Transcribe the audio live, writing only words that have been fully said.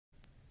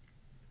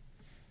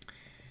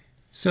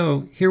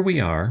So here we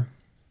are,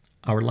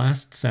 our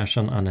last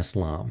session on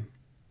Islam.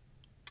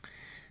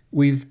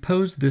 We've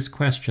posed this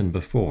question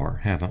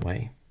before, haven't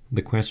we?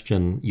 The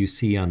question you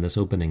see on this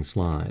opening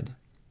slide.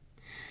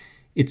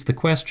 It's the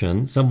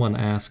question someone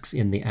asks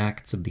in the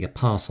Acts of the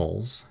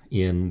Apostles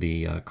in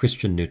the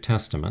Christian New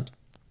Testament.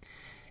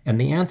 And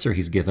the answer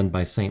he's given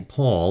by St.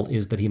 Paul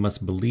is that he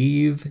must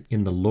believe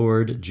in the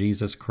Lord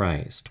Jesus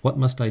Christ. What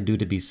must I do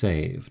to be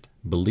saved?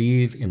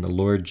 Believe in the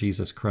Lord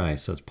Jesus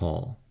Christ, says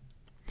Paul.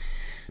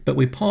 But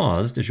we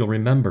paused, as you'll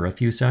remember, a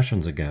few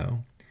sessions ago,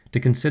 to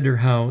consider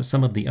how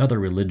some of the other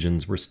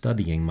religions we're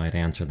studying might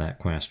answer that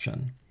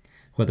question.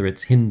 Whether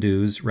it's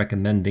Hindus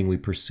recommending we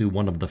pursue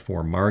one of the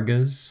four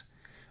margas,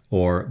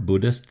 or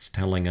Buddhists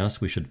telling us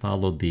we should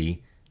follow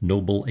the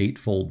Noble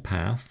Eightfold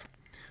Path,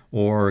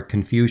 or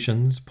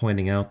Confucians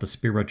pointing out the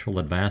spiritual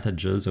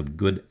advantages of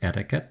good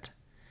etiquette,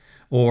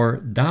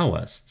 or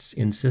Taoists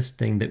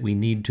insisting that we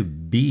need to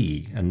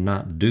be and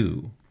not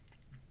do.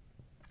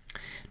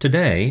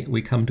 Today,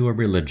 we come to a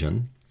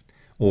religion,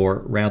 or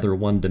rather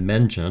one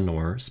dimension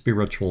or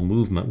spiritual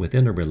movement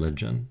within a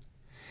religion,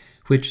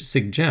 which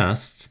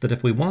suggests that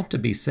if we want to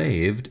be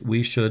saved,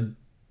 we should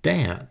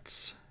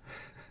dance.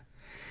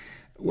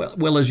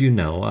 Well, as you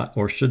know,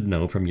 or should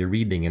know from your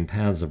reading in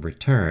Paths of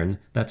Return,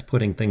 that's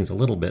putting things a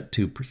little bit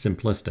too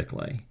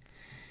simplistically.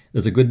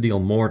 There's a good deal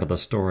more to the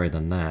story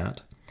than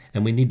that,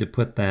 and we need to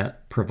put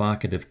that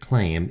provocative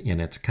claim in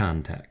its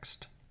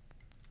context.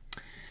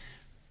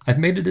 I've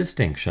made a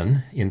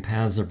distinction in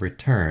Paths of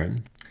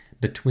Return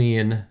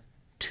between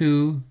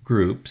two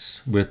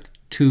groups with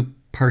two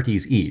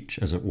parties each,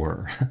 as it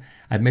were.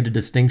 I've made a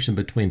distinction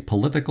between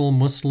political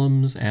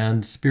Muslims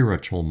and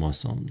spiritual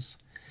Muslims.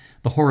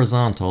 The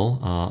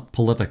horizontal,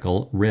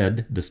 political,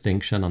 red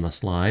distinction on the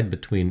slide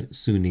between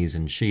Sunnis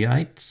and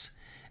Shiites,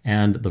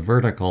 and the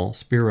vertical,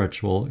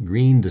 spiritual,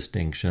 green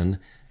distinction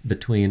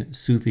between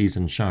Sufis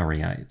and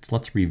Shari'ites.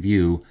 Let's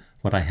review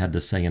what I had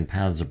to say in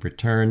Paths of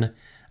Return,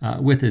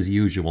 with, as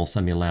usual,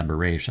 some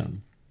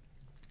elaboration.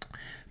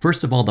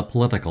 First of all, the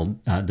political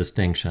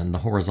distinction, the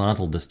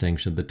horizontal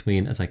distinction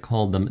between, as I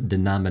called them,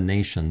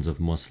 denominations of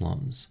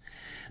Muslims.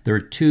 There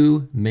are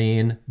two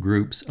main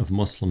groups of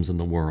Muslims in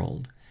the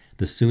world.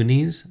 The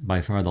Sunnis,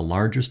 by far the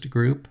largest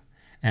group,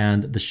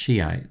 and the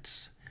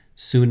Shiites.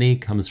 Sunni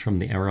comes from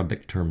the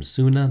Arabic term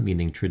sunnah,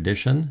 meaning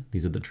tradition.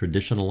 These are the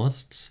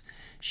traditionalists.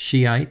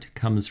 Shiite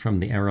comes from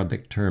the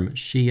Arabic term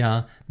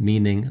Shia,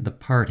 meaning the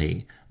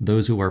party,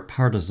 those who are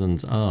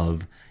partisans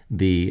of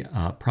the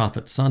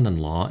Prophet's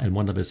son-in-law and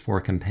one of his four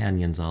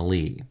companions,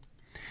 Ali.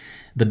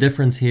 The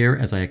difference here,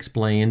 as I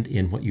explained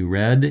in what you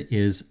read,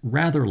 is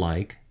rather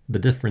like the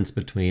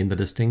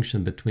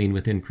distinction between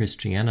within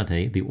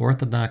Christianity, the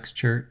Orthodox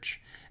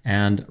Church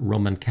and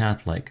Roman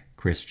Catholic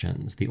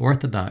Christians. The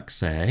Orthodox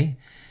say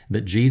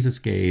that Jesus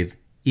gave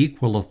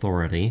equal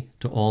authority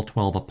to all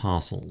 12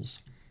 apostles,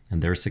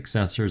 and their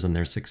successors and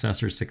their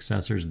successors'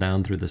 successors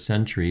down through the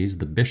centuries,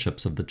 the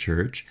bishops of the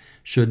church,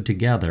 should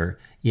together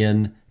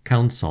in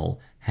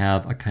council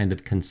have a kind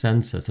of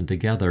consensus and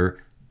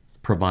together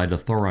provide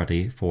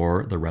authority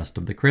for the rest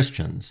of the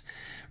Christians.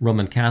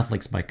 Roman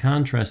Catholics, by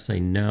contrast, say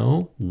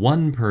no,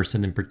 one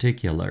person in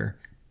particular,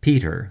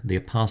 Peter, the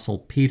Apostle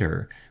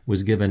Peter,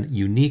 was given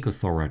unique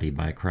authority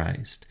by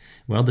Christ.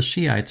 Well, the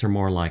Shiites are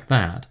more like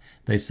that.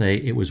 They say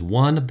it was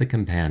one of the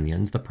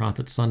companions, the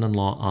Prophet's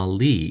son-in-law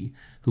Ali,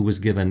 who was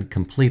given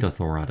complete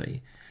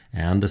authority.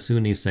 And the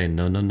Sunnis say,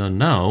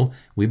 no,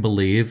 we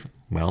believe,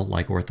 well,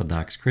 like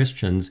Orthodox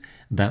Christians,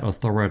 that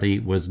authority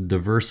was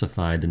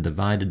diversified and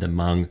divided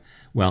among,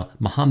 well,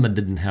 Muhammad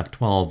didn't have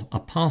 12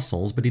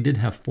 apostles, but he did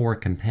have 4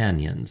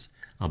 companions,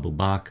 Abu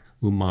Bakr,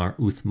 Umar,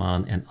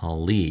 Uthman, and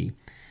Ali.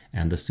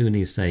 And the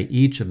Sunnis say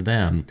each of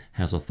them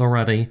has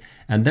authority,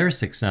 and their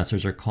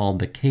successors are called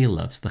the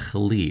caliphs, the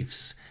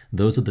caliphs.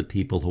 Those are the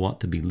people who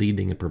ought to be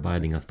leading and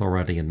providing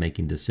authority and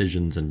making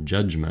decisions and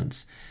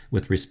judgments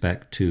with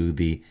respect to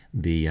the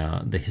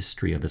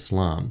history of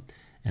Islam.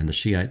 And the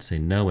Shiites say,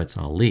 no, it's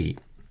Ali.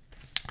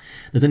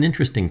 There's an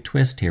interesting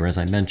twist here, as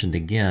I mentioned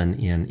again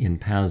in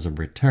Paths of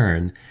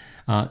Return.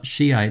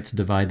 Shiites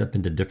divide up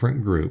into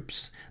different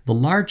groups. The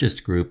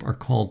largest group are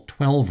called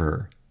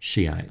Twelver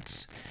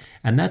Shiites.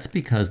 And that's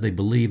because they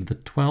believe the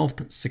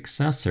 12th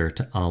successor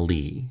to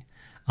Ali.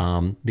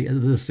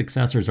 The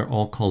successors are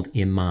all called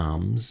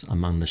imams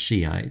among the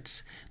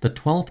Shiites. The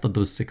 12th of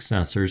those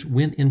successors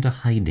went into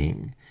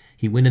hiding.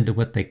 He went into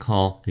what they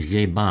call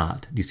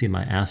ghibat. Do you see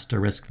my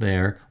asterisk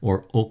there?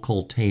 Or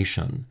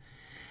occultation.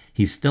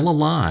 He's still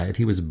alive.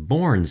 He was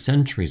born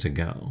centuries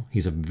ago.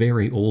 He's a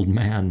very old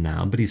man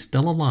now, but he's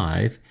still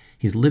alive.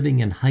 He's living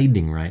in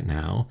hiding right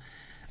now.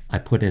 I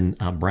put in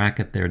a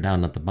bracket there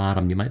down at the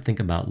bottom. You might think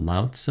about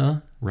Lao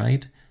Tzu,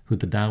 right? Who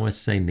the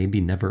Taoists say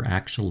maybe never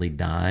actually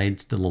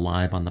died, still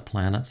alive on the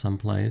planet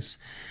someplace.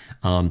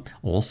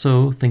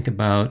 Also think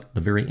about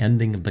the very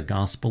ending of the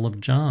Gospel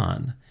of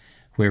John,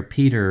 where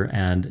Peter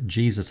and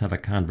Jesus have a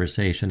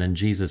conversation, and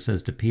Jesus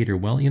says to Peter,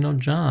 well,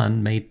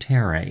 John may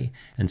tarry.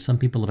 And some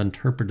people have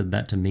interpreted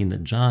that to mean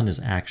that John is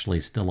actually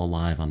still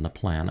alive on the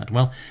planet.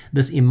 Well,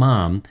 this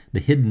imam,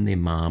 the hidden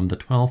imam, the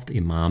 12th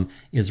imam,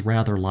 is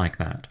rather like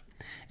that.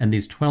 And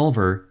these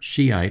 12er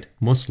Shiite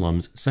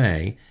Muslims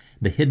say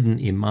the hidden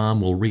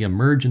imam will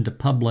reemerge into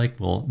public,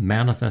 will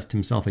manifest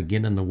himself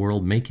again in the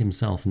world, make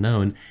himself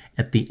known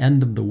at the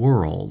end of the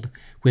world,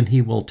 when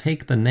he will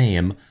take the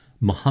name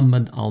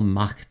Muhammad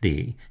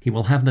al-Mahdi. He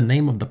will have the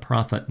name of the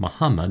prophet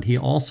Muhammad. He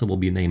also will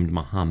be named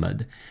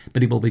Muhammad,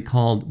 but he will be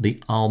called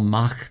the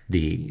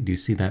al-Mahdi. Do you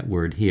see that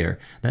word here?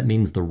 That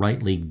means the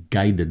rightly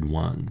guided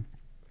one.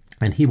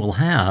 And he will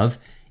have,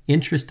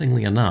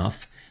 interestingly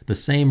enough, the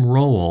same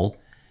role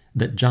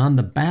that John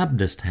the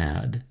Baptist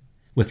had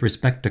with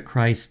respect to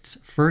Christ's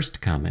first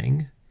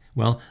coming.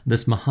 Well,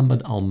 this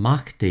Muhammad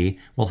al-Mahdi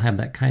will have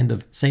that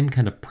same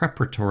kind of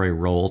preparatory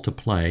role to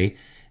play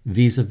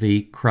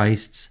vis-a-vis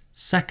Christ's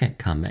second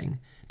coming.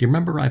 Do you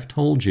remember I've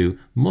told you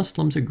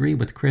Muslims agree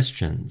with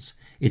Christians?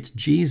 It's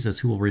Jesus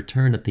who will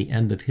return at the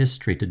end of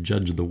history to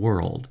judge the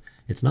world.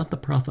 It's not the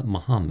prophet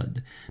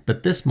Muhammad,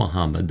 but this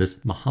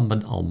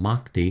Muhammad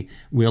al-Mahdi,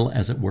 will,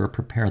 as it were,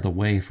 prepare the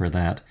way for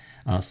that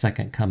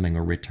second coming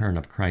or return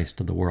of Christ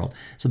to the world.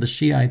 So the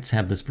Shiites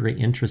have this very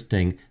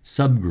interesting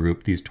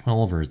subgroup, these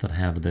 12ers that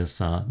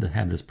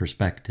have this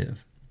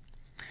perspective.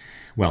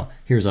 Well,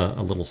 here's a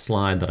little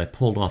slide that I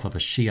pulled off of a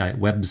Shiite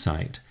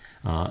website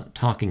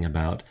talking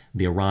about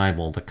the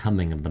arrival, the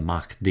coming of the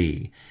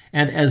Mahdi.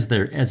 And as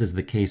is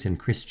the case in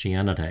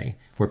Christianity,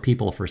 where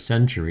people for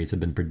centuries have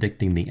been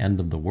predicting the end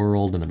of the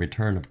world and the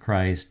return of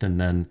Christ, and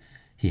then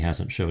he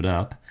hasn't showed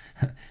up,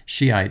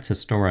 Shiites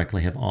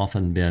historically have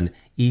often been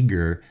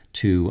eager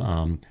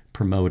to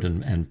promote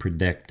and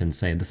predict and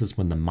say this is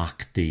when the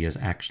Mahdi is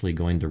actually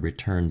going to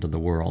return to the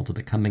world. So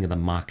the coming of the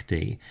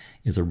Mahdi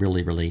is a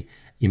really, really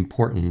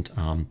important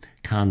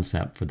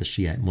concept for the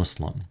Shiite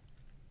Muslim.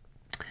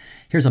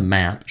 Here's a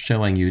map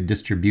showing you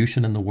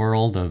distribution in the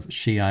world of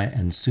Shia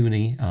and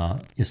Sunni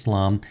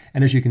Islam.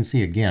 And as you can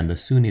see, again, the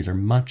Sunnis are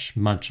much,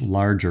 much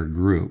larger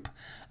group.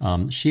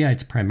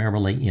 Shiites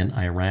primarily in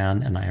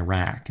Iran and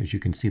Iraq. As you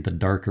can see, the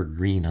darker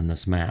green on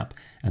this map,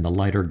 and the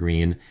lighter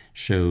green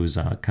shows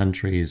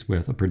countries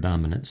with a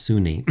predominant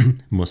Sunni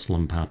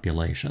Muslim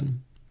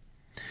population.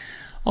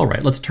 All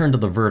right, let's turn to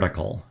the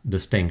vertical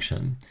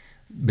distinction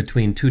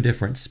between two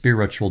different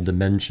spiritual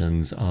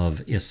dimensions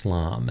of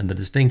Islam. And the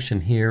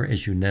distinction here,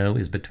 as you know,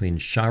 is between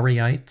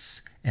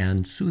Shari'ites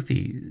and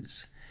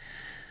Sufis.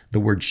 The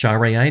word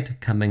Shari'ite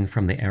coming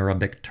from the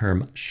Arabic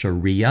term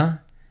Sharia.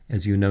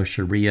 As you know,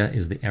 Sharia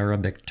is the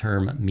Arabic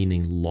term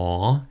meaning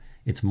law.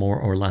 It's more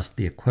or less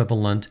the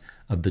equivalent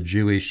of the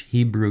Jewish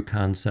Hebrew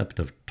concept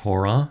of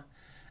Torah,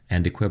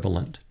 and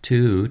equivalent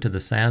to the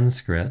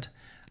Sanskrit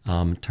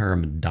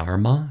term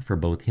Dharma for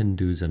both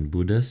Hindus and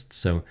Buddhists.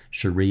 So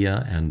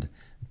Sharia and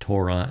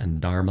Torah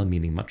and Dharma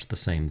meaning much the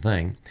same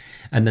thing.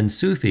 And then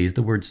Sufis,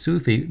 the word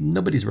Sufi,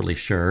 nobody's really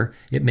sure.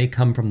 It may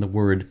come from the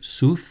word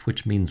suf,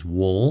 which means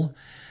wool.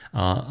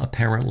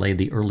 Apparently,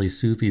 the early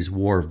Sufis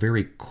wore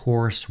very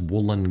coarse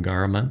woolen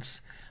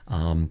garments.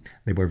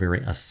 They were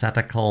very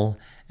ascetical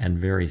and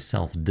very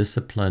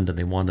self-disciplined, and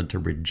they wanted to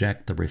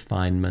reject the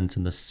refinements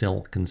and the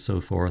silk and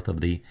so forth of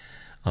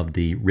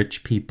the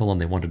rich people, and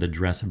they wanted to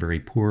dress very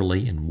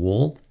poorly in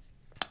wool.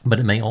 But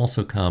it may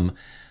also come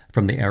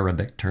from the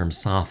Arabic term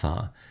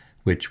safa,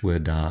 which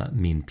would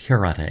mean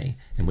purity,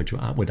 and which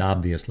would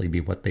obviously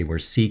be what they were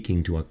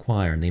seeking to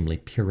acquire, namely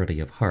purity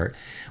of heart.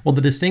 Well,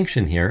 the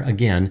distinction here,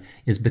 again,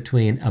 is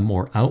between a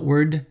more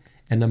outward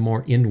and a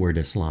more inward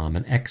Islam,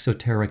 an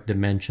exoteric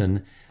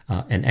dimension,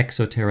 an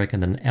exoteric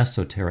and an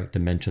esoteric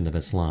dimension of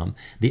Islam.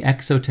 The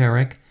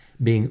exoteric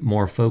being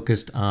more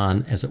focused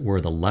on, as it were,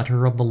 the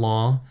letter of the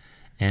law,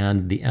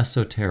 and the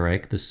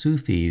esoteric, the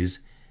Sufis,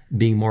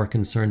 being more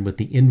concerned with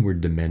the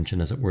inward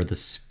dimension, as it were, the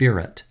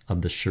spirit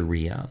of the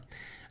Sharia.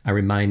 I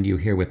remind you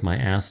here with my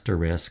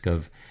asterisk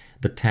of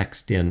the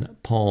text in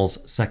Paul's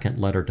second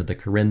letter to the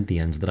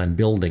Corinthians that I'm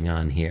building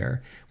on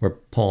here, where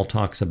Paul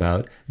talks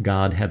about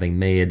God having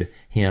made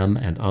him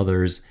and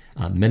others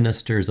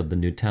ministers of the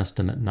New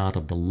Testament, not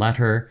of the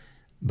letter,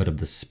 but of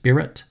the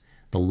Spirit.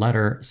 The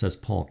letter, says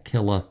Paul,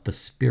 killeth, the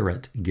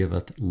Spirit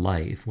giveth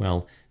life.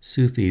 Well,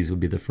 Sufis would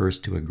be the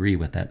first to agree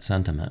with that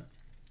sentiment.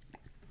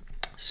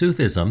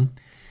 Sufism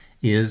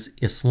is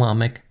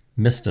Islamic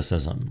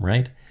mysticism,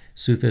 right?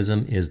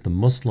 Sufism is the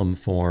Muslim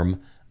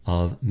form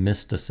of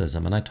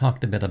mysticism, and I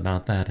talked a bit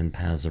about that in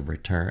Paths of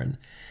Return.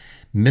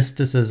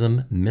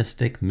 Mysticism,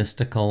 mystic,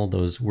 mystical,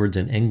 those words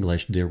in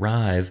English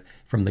derive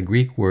from the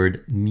Greek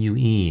word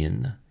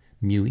muin.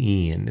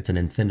 Muin, it's an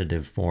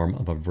infinitive form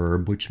of a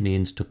verb which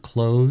means to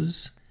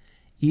close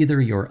either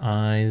your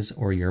eyes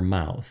or your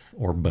mouth,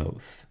 or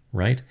both,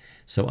 right?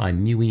 So I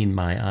muin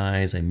my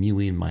eyes, I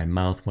muin my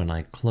mouth when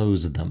I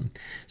close them.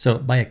 So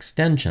by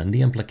extension,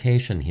 the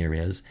implication here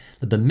is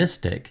that the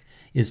mystic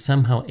is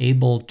somehow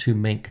able to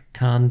make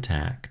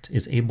contact,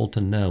 is able to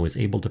know, is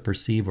able to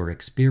perceive or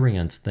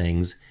experience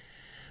things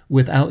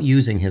without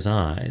using his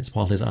eyes,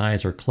 while his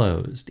eyes are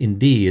closed.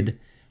 Indeed,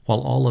 while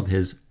all of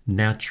his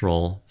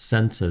natural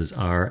senses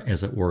are,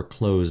 as it were,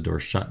 closed or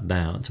shut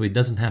down. So he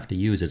doesn't have to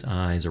use his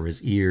eyes or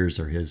his ears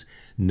or his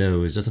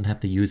nose, doesn't have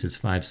to use his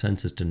five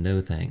senses to know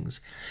things.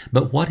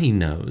 But what he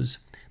knows,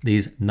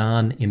 these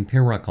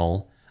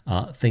non-empirical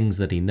things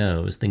that he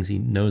knows, things he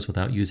knows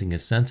without using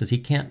his senses, he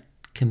can't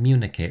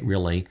communicate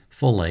really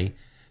fully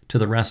to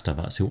the rest of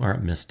us who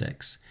aren't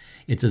mystics.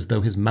 It's as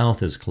though his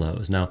mouth is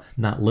closed. Now,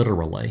 not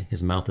literally,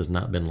 his mouth has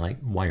not been like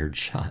wired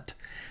shut,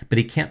 but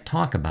he can't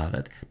talk about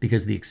it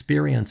because the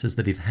experiences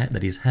that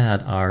he's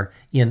had are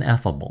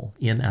ineffable,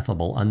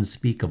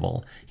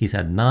 unspeakable. He's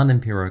had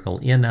non-empirical,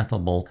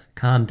 ineffable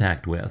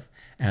contact with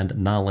and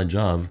knowledge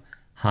of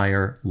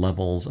higher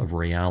levels of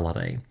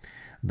reality.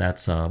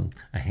 That's a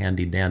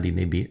handy-dandy,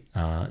 maybe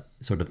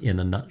sort of in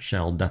a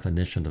nutshell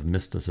definition of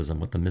mysticism,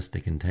 what the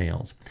mystic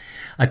entails.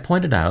 I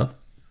pointed out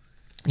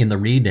in the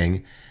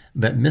reading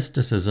that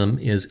mysticism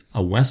is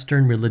a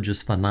Western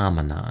religious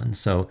phenomenon.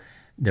 So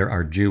there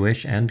are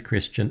Jewish and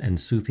Christian and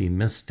Sufi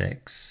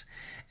mystics,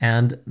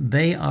 and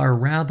they are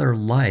rather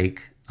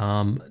like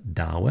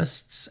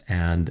Taoists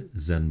and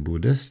Zen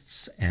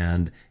Buddhists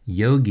and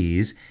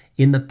yogis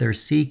in that they're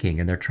seeking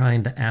and they're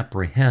trying to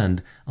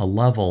apprehend a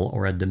level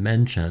or a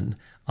dimension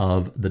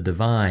of the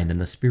divine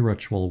and the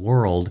spiritual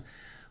world,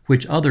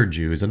 which other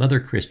Jews and other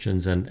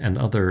Christians and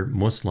other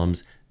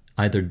Muslims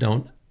either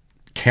don't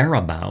care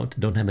about,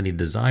 don't have any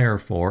desire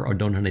for, or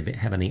don't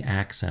have any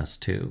access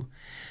to.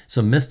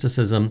 So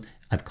mysticism,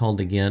 I've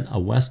called again a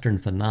Western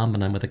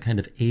phenomenon with a kind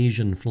of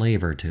Asian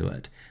flavor to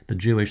it. The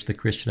Jewish, the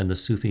Christian, and the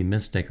Sufi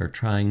mystic are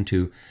trying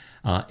to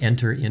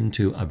enter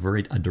into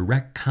a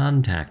direct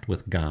contact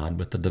with God,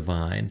 with the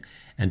divine,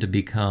 and to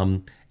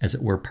become, as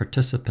it were,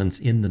 participants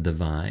in the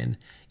divine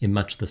in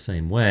much the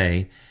same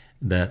way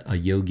that a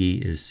yogi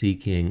is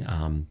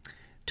seeking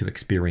to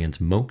experience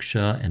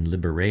moksha and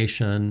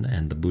liberation,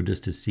 and the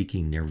Buddhist is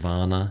seeking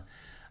nirvana.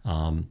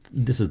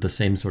 This is the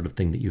same sort of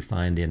thing that you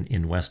find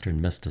in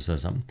Western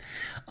mysticism.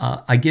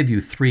 I give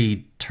you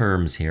three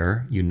terms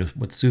here. You know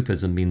what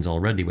Sufism means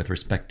already with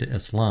respect to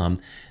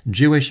Islam.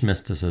 Jewish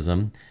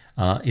mysticism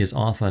is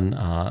often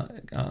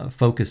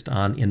focused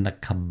on in the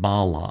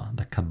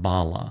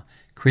Kabbalah.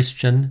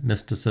 Christian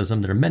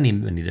mysticism, there are many,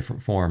 many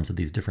different forms of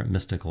these different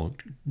mystical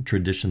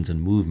traditions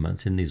and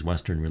movements in these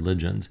Western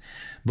religions.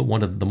 But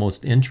one of the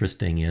most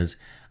interesting is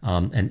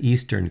an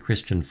Eastern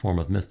Christian form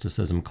of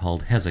mysticism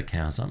called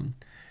hesychasm.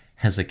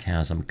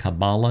 Hesychasm,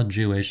 Kabbalah,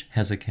 Jewish,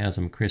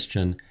 hesychasm,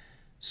 Christian,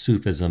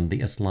 Sufism,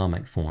 the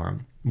Islamic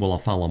form. Well, I'll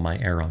follow my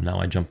arrow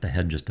now. I jumped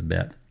ahead just a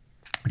bit.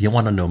 If you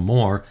want to know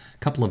more, a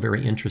couple of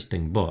very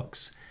interesting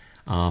books.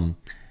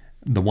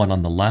 The one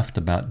on the left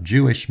about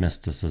Jewish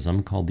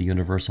mysticism called The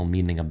Universal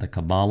Meaning of the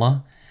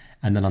Kabbalah.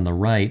 And then on the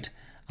right,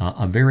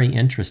 a very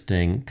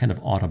interesting kind of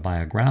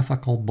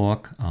autobiographical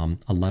book,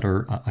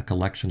 a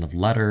collection of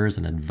letters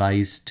and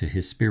advice to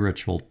his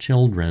spiritual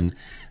children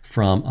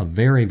from a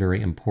very,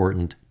 very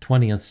important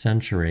 20th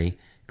century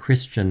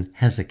Christian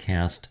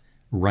hesychast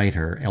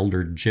writer,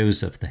 Elder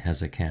Joseph the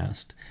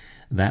Hesychast.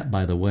 That,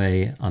 by the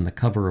way, on the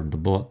cover of the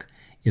book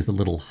is the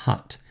little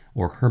hut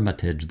or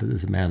hermitage that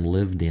this man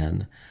lived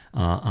in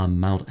on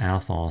Mount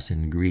Athos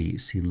in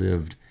Greece. He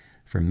lived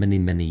for many,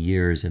 many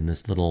years in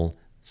this little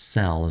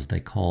cell, as they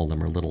call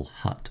them, or little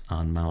hut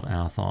on Mount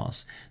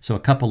Athos. So a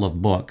couple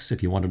of books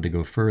if you wanted to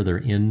go further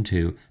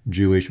into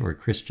Jewish or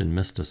Christian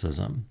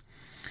mysticism.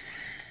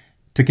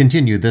 To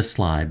continue this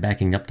slide,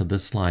 backing up to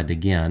this slide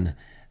again,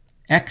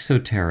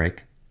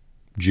 exoteric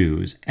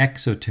Jews,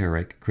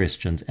 exoteric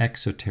Christians,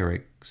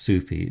 exoteric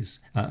Sufis,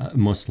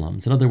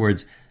 Muslims. In other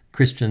words,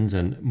 Christians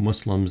and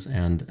Muslims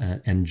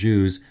and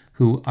Jews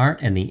who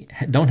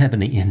don't have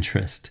any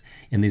interest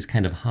in these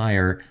kind of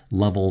higher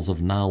levels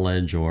of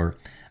knowledge or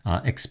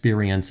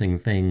experiencing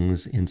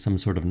things in some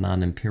sort of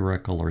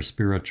non-empirical or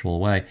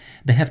spiritual way.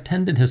 They have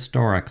tended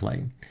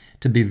historically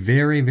to be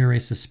very, very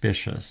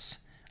suspicious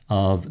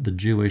of the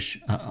Jewish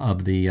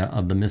of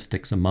the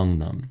mystics among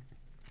them.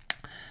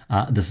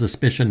 The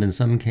suspicion in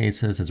some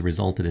cases has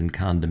resulted in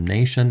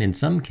condemnation, in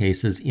some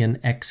cases in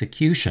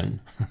execution.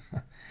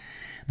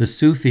 The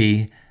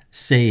Sufi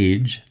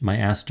sage, my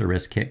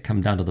asterisk hit come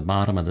down to the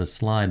bottom of this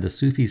slide, the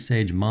Sufi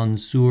sage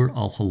Mansur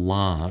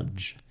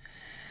al-Hallaj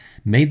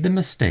made the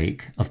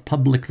mistake of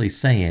publicly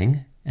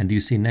saying, and you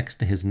see next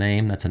to his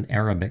name, that's an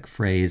Arabic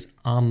phrase,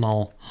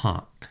 Anal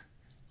Haq.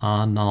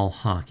 Anal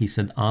Haq. He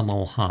said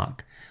Anal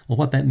Haq. Well,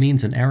 what that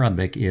means in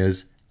Arabic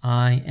is,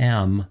 I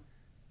am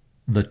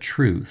the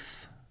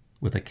truth,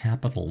 with a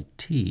capital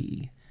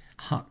T.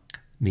 Haq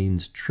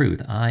means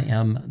truth. I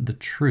am the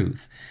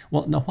truth.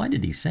 Well, now why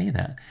did he say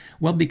that?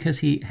 Well, because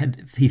he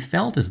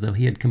felt as though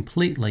he had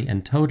completely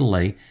and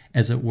totally,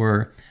 as it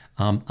were,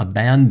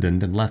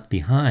 abandoned and left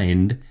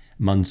behind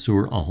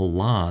Mansur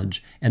al-Hallaj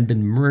and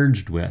been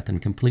merged with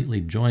and completely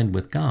joined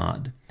with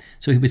God.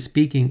 So he was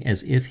speaking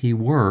as if he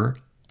were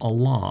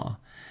Allah.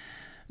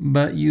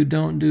 But you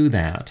don't do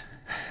that,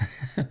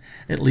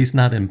 at least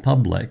not in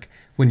public,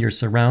 when you're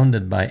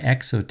surrounded by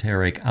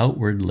exoteric,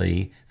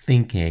 outwardly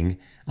thinking,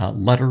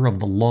 letter of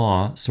the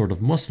law sort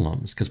of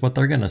Muslims, because what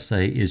they're going to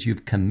say is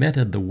you've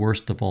committed the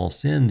worst of all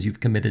sins. You've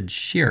committed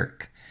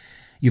shirk.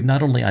 You've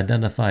not only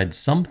identified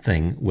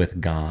something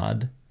with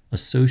God,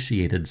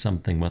 associated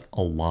something with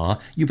Allah,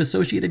 you've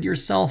associated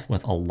yourself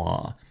with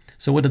Allah.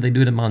 So what did they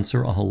do to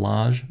Mansur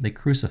al-Hallaj? They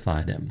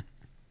crucified him.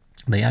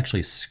 They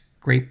actually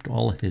scraped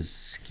all of his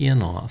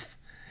skin off.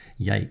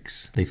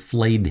 Yikes. They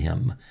flayed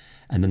him,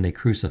 and then they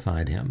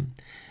crucified him.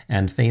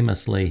 And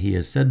famously, he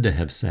is said to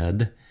have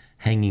said,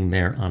 hanging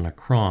there on a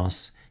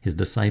cross, his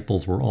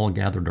disciples were all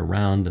gathered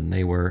around, and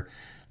they were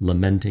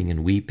lamenting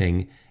and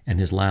weeping, and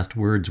his last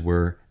words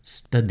were,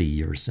 "Steady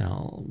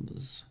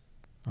yourselves."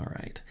 All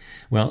right.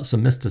 Well, so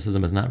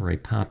mysticism is not very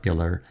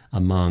popular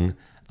among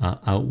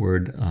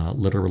outward,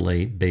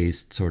 literally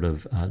based sort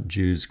of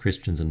Jews,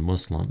 Christians, and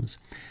Muslims.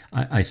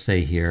 I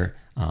say here,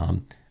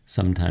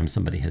 sometimes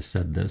somebody has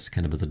said this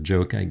kind of as a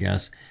joke, I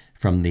guess,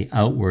 from the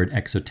outward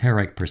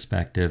exoteric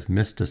perspective,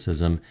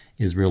 mysticism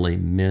is really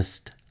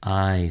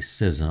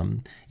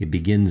mist-I-cism. It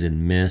begins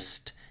in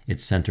mist,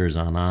 it centers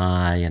on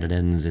I, and it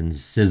ends in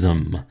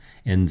schism,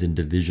 ends in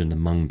division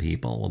among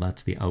people. Well,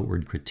 that's the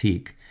outward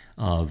critique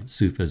of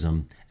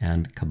Sufism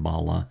and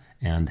Kabbalah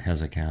and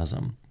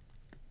Hesychasm.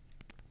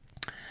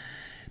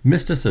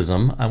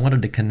 Mysticism, I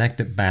wanted to connect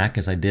it back,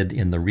 as I did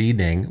in the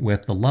reading,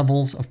 with the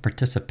levels of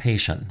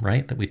participation,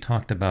 right, that we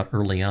talked about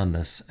early on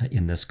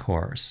in this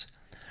course.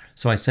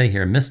 So I say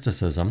here,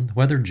 mysticism,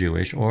 whether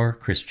Jewish or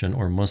Christian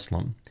or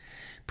Muslim,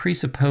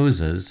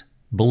 presupposes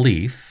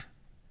belief,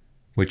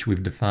 which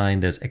we've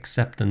defined as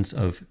acceptance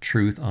of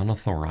truth on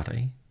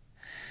authority.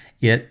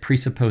 It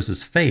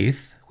presupposes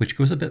faith, which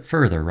goes a bit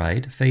further,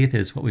 right? Faith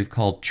is what we've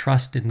called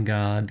trust in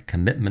God,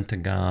 commitment to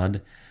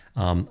God,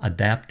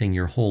 adapting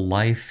your whole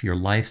life, your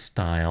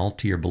lifestyle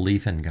to your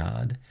belief in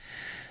God.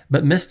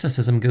 But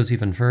mysticism goes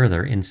even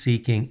further in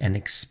seeking an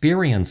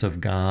experience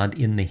of God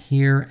in the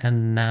here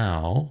and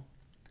now.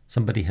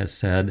 Somebody has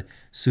said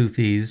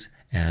Sufis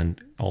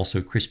and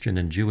also Christian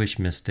and Jewish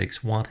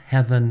mystics want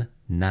heaven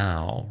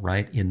now,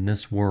 right, in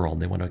this world.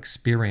 They want to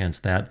experience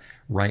that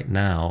right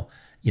now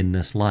in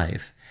this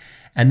life.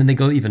 And then they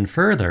go even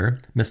further,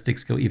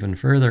 mystics go even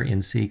further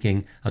in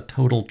seeking a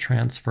total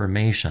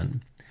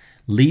transformation,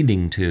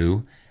 leading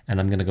to, and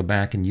I'm going to go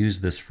back and use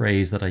this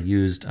phrase that I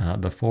used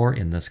before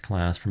in this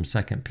class from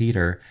 2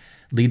 Peter,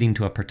 leading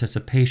to a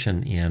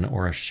participation in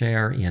or a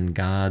share in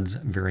God's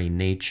very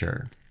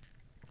nature.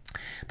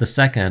 The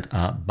second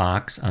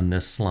box on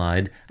this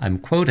slide, I'm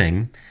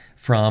quoting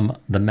from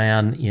the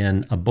man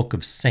in a book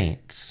of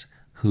saints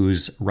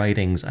whose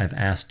writings I've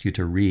asked you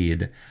to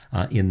read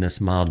in this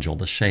module,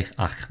 the Sheikh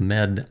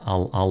Ahmed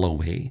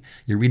al-Alawi.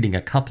 You're reading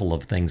a couple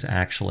of things,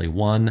 actually.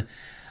 One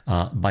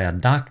by a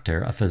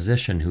doctor, a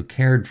physician who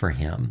cared for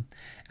him,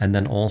 and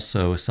then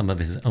also some of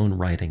his own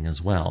writing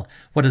as well.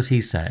 What does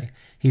he say?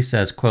 He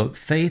says, quote,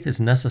 "Faith is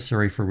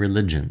necessary for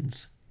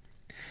religions,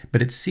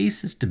 but it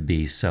ceases to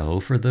be so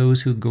for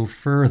those who go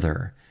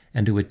further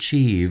and to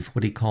achieve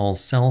what he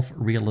calls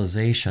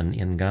self-realization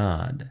in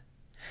God.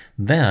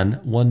 Then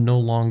one no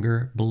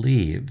longer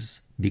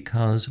believes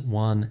because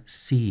one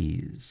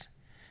sees.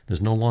 There's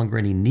no longer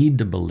any need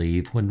to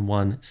believe when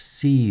one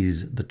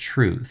sees the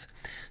truth."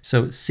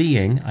 So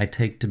seeing I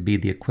take to be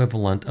the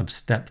equivalent of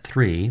step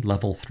 3,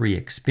 level 3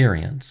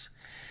 experience.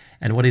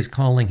 And what he's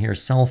calling here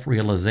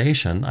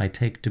self-realization I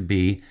take to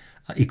be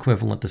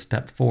equivalent to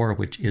step 4,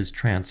 which is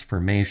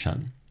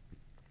transformation.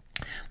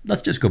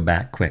 Let's just go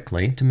back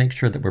quickly to make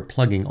sure that we're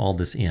plugging all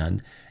this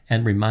in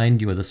and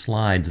remind you of the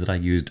slides that I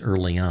used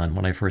early on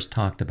when I first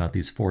talked about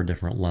these 4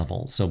 different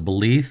levels. So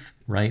belief,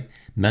 right?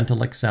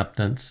 Mental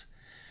acceptance,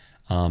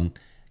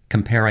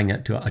 comparing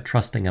it to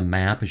trusting a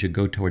map as you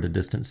go toward a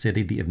distant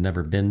city that you've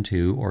never been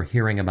to, or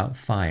hearing about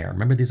fire.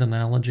 Remember these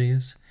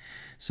analogies?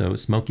 So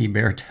Smokey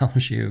Bear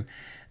tells you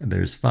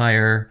there's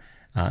fire,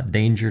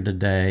 danger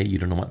today, you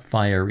don't know what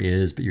fire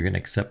is, but you're going to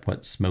accept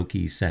what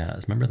Smokey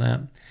says. Remember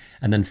that?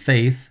 And then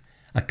faith,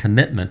 a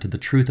commitment to the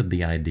truth of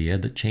the idea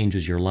that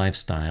changes your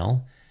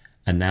lifestyle,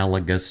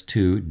 analogous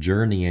to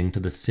journeying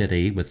to the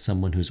city with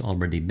someone who's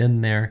already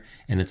been there,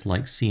 and it's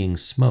like seeing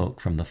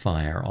smoke from the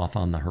fire off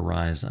on the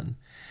horizon.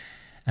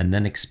 And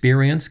then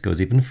experience goes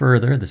even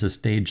further. This is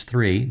stage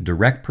 3,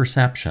 direct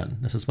perception.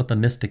 This is what the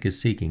mystic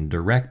is seeking,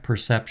 direct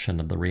perception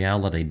of the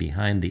reality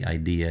behind the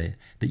idea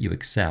that you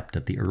accept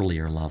at the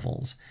earlier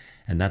levels.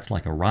 And that's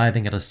like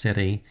arriving at a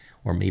city,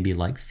 or maybe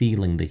like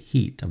feeling the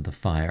heat of the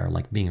fire,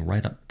 like being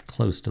right up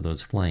close to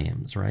those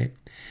flames, right?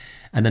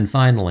 And then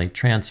finally,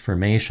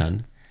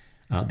 transformation.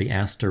 The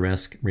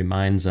asterisk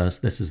reminds us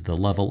this is the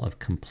level of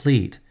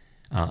complete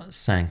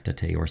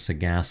sanctity or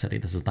sagacity.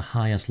 This is the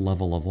highest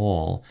level of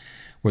all,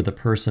 where the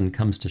person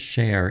comes to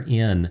share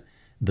in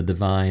the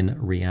divine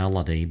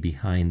reality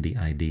behind the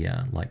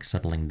idea, like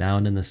settling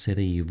down in the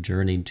city you've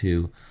journeyed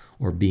to,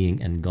 or being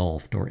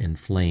engulfed or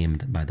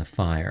inflamed by the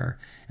fire.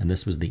 And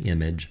this was the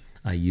image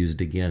I used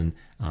again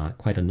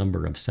quite a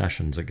number of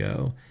sessions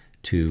ago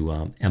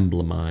to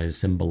emblemize,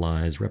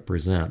 symbolize,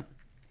 represent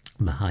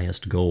the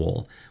highest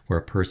goal, where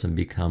a person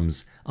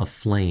becomes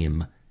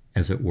aflame,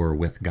 as it were,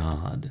 with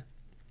God.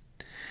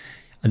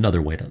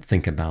 Another way to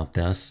think about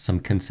this, some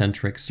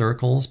concentric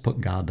circles, put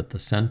God at the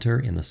center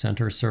in the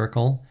center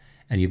circle,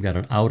 and you've got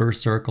an outer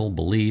circle,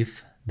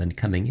 belief, then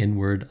coming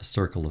inward, a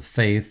circle of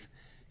faith,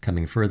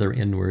 coming further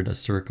inward, a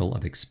circle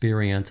of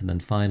experience, and then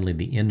finally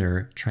the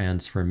inner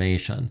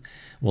transformation.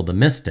 Well, the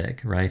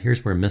mystic, right,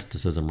 here's where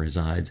mysticism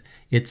resides.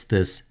 It's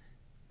this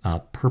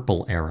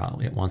purple arrow.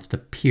 It wants to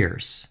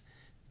pierce,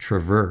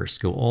 traverse,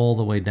 go all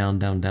the way down,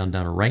 down, down,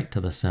 down, right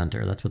to the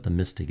center. That's what the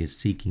mystic is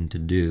seeking to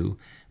do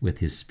with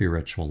his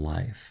spiritual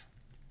life.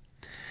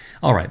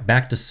 All right,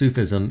 back to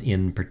Sufism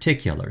in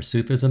particular.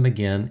 Sufism,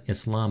 again,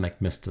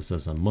 Islamic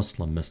mysticism,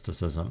 Muslim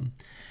mysticism.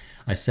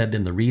 I said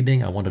in the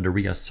reading, I wanted to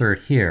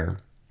reassert here,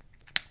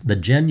 the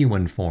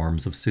genuine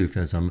forms of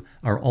Sufism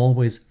are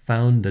always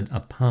founded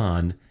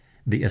upon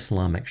the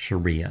Islamic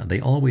Sharia. They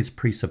always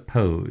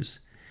presuppose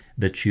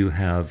that you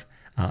have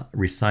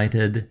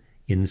recited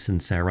in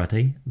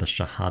sincerity the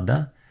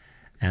Shahada,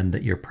 and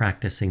that you're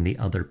practicing the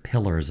other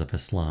pillars of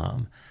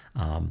Islam.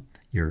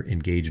 You're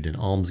engaged in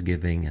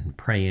almsgiving and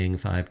praying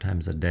 5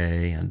 times a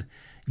day, and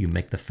you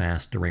make the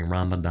fast during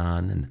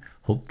Ramadan, and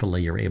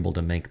hopefully you're able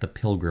to make the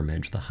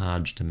pilgrimage, the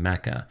Hajj to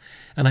Mecca.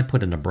 And I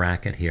put in a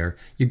bracket here,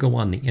 you go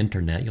on the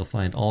internet, you'll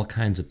find all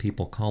kinds of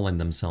people calling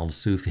themselves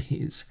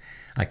Sufis.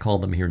 I call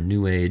them here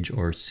New Age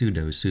or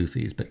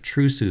pseudo-Sufis, but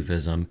true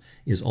Sufism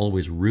is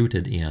always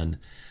rooted in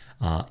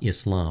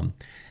Islam.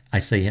 I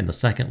say in the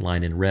second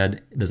line in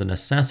red, there's a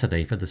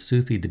necessity for the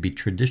Sufi to be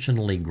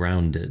traditionally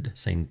grounded,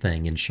 same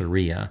thing, in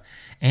Sharia,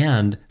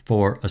 and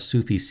for a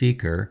Sufi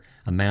seeker,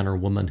 a man or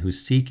woman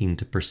who's seeking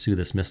to pursue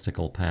this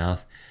mystical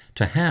path,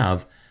 to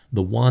have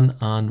the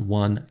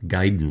one-on-one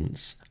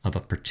guidance of a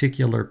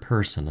particular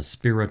person, a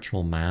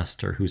spiritual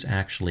master who's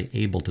actually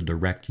able to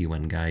direct you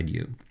and guide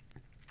you.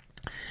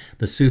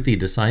 The Sufi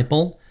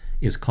disciple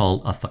is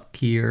called a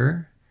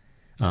fakir.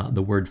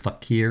 The word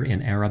fakir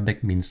in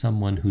Arabic means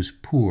someone who's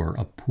poor,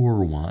 a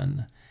poor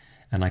one.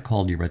 And I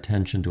called your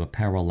attention to a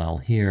parallel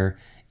here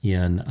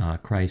in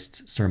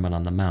Christ's Sermon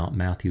on the Mount,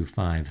 Matthew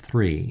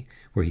 5:3,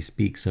 where he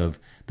speaks of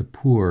the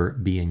poor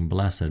being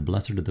blessed.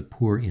 Blessed are the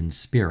poor in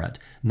spirit,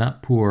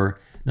 not poor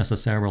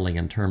necessarily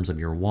in terms of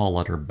your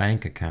wallet or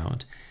bank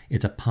account.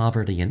 It's a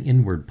poverty, an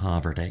inward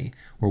poverty,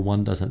 where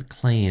one doesn't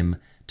claim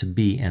to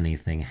be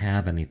anything,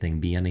 have anything,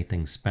 be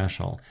anything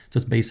special. So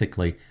it's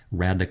basically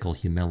radical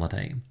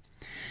humility.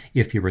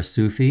 If you're a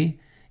Sufi,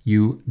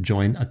 you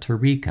join a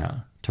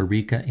tariqa.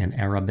 Tariqa in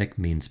Arabic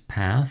means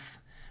path.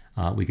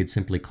 We could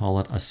simply call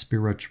it a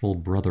spiritual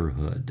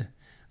brotherhood.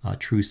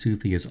 True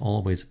Sufi is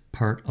always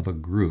part of a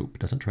group,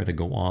 doesn't try to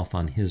go off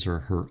on his or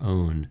her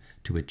own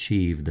to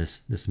achieve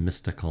this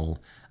mystical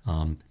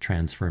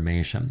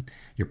transformation.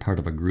 You're part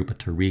of a group, a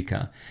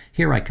tariqa.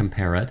 Here I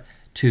compare it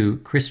to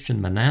Christian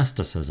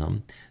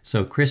monasticism.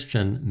 So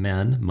Christian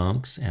men,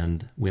 monks,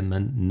 and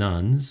women,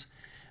 nuns,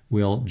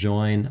 will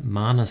join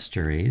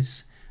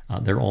monasteries.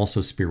 They're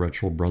also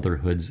spiritual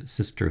brotherhoods,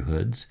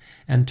 sisterhoods,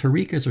 and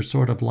tariqas are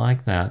sort of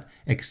like that,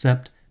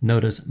 except,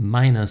 notice,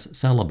 minus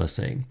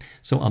celibacy.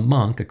 So a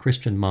monk, a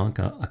Christian monk,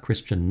 a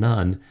Christian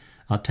nun,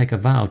 take a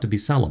vow to be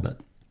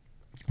celibate,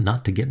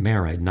 not to get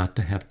married, not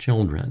to have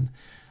children,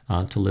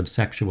 to live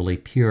sexually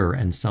pure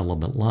and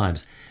celibate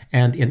lives.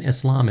 And in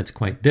Islam, it's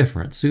quite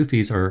different.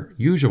 Sufis are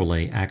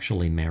usually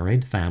actually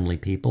married, family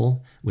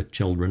people with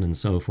children and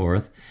so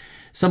forth.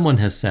 Someone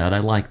has said, I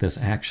like this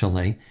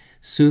actually,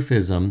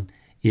 Sufism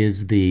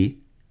is the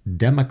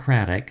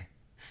democratic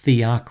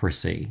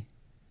theocracy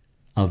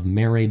of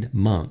married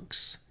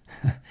monks.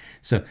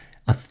 So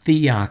a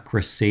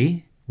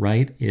theocracy,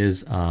 right,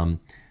 is a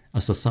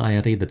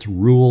society that's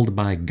ruled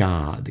by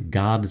God.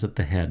 God is at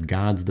the head.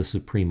 God's the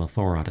supreme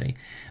authority.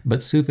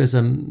 But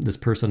Sufism, this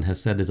person has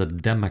said, is a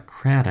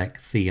democratic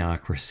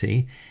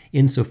theocracy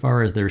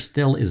insofar as there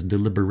still is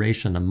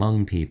deliberation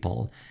among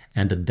people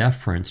and a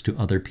deference to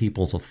other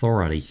people's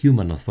authority,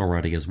 human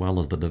authority as well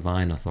as the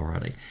divine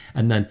authority.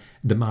 And then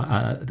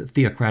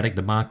theocratic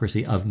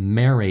democracy of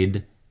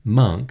married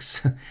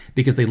monks,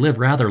 because they live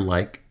rather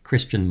like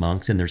Christian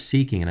monks, and they're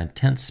seeking an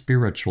intense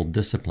spiritual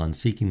discipline,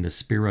 seeking the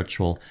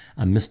spiritual,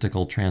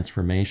 mystical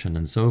transformation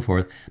and so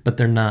forth. But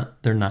they're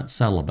not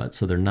celibate,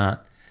 so they're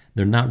not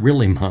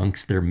really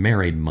monks. They're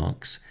married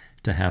monks,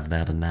 to have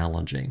that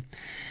analogy.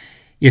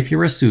 If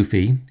you're a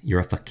Sufi,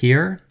 you're a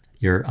fakir,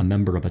 you're a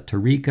member of a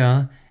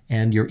tariqa,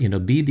 and you're in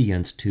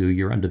obedience to,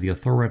 you're under the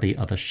authority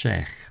of a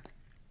sheikh,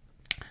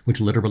 which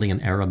literally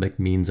in Arabic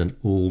means an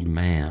old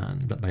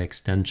man, but by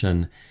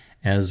extension,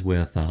 as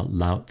with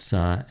Lao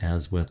Tzu,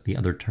 as with the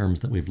other terms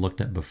that we've looked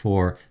at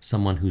before,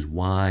 someone who's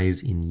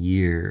wise in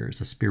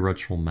years, a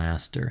spiritual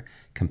master.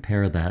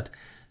 Compare that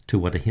to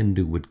what a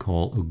Hindu would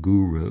call a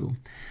guru.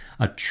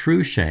 A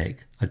true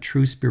sheikh, a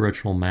true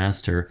spiritual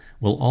master,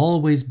 will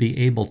always be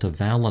able to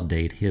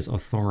validate his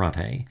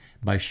authority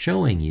by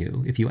showing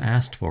you, if you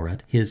asked for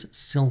it, his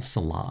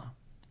silsila.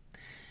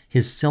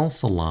 His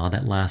silsila,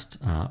 that last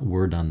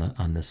word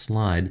on this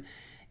slide,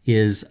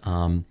 is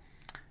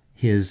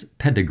his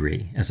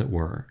pedigree, as it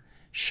were,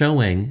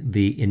 showing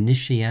the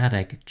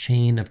initiatic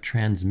chain of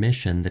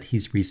transmission that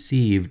he's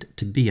received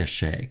to be a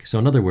sheikh. So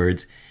in other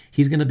words,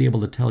 he's going to be able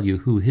to tell you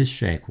who his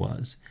sheikh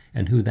was,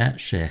 and who that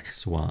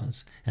sheikh's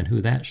was, and who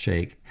that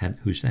sheikh had,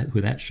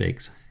 who that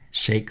sheikh's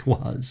sheikh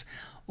was,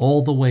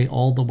 all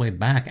the way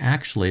back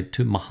actually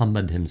to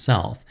Muhammad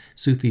himself.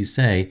 Sufis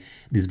say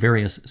these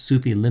various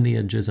Sufi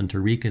lineages and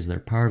tariqas they're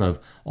part of,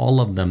 all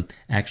of them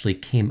actually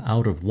came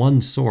out of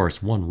one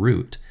source, one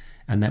root,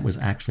 and that was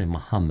actually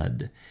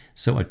Muhammad.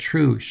 So a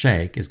true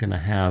sheikh is going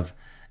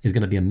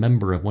to be a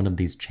member of one of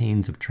these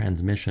chains of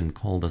transmission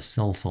called a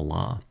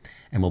silsila,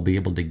 and will be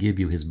able to give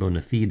you his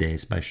bona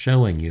fides by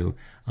showing you,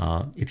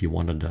 if you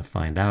wanted to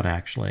find out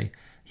actually,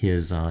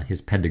 his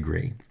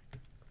pedigree.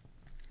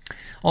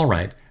 All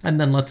right,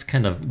 and then let's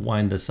kind of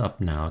wind this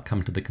up now,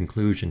 come to the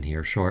conclusion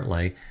here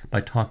shortly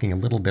by talking a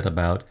little bit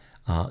about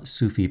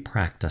Sufi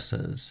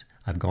practices.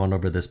 I've gone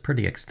over this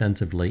pretty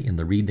extensively in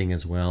the reading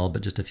as well,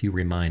 but just a few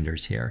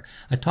reminders here.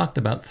 I talked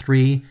about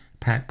 3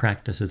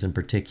 practices in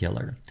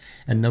particular,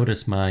 and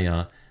notice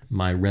my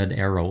red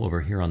arrow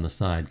over here on the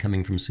side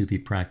coming from Sufi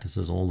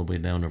practices all the way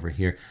down over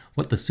here.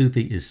 What the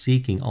Sufi is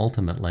seeking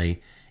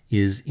ultimately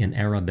is, in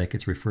Arabic,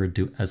 it's referred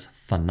to as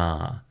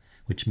fana,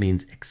 which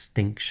means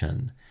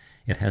extinction.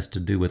 It has to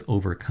do with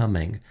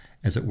overcoming,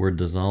 as it were,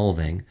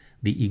 dissolving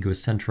the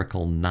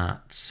egocentrical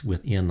knots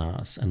within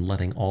us and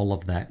letting all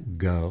of that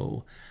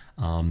go.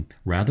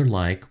 Rather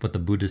like what the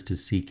Buddhist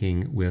is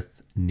seeking with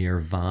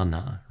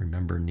nirvana.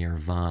 Remember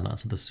nirvana.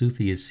 So the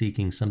Sufi is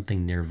seeking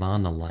something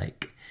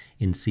nirvana-like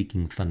in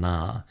seeking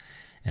fana.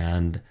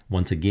 And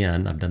once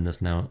again, I've done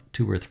this now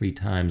 2 or 3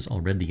 times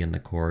already in the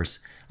course.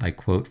 I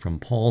quote from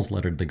Paul's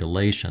letter to the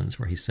Galatians,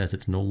 where he says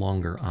it's no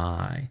longer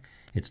I,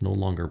 it's no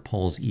longer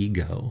Paul's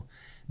ego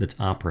that's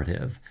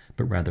operative,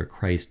 but rather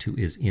Christ who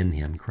is in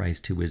him,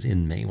 Christ who is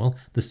in me. Well,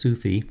 the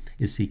Sufi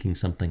is seeking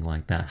something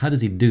like that. How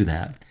does he do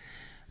that?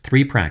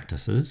 3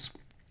 practices.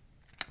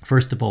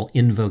 First of all,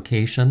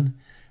 invocation,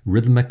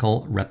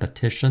 rhythmical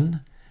repetition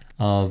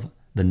of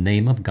the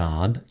name of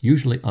God,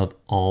 usually of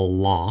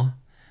Allah,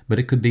 but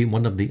it could be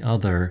one of the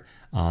other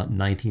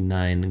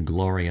 99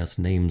 glorious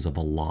names of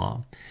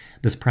Allah.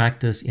 This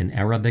practice in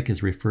Arabic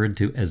is referred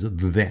to as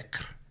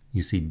dhikr.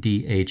 You see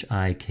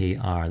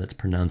D-H-I-K-R, that's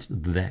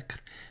pronounced dhikr,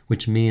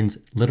 which means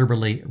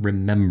literally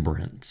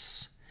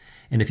remembrance.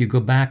 And if you go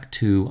back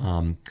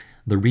to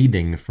the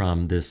reading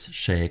from this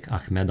Sheikh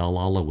Ahmed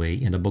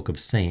al-Alawi in a Book of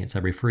Saints, I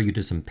refer you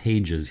to some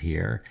pages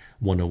here,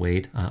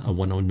 108,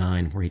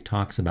 109, where he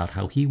talks about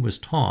how he was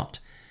taught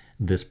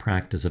this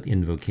practice of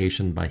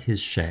invocation by his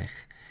sheikh,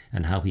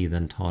 and how he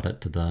then taught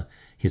it to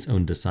his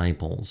own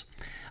disciples.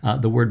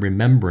 The word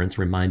remembrance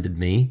reminded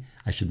me,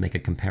 I should make a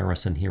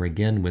comparison here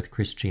again with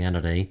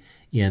Christianity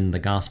in the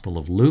Gospel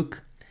of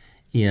Luke,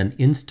 in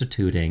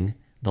instituting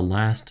the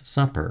Last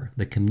Supper,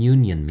 the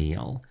communion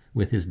meal,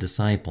 with his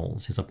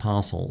disciples, his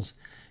apostles.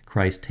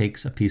 Christ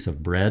takes a piece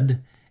of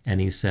bread and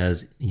he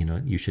says,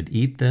 you should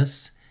eat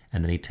this.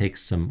 And then he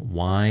takes some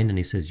wine and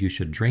he says, you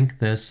should drink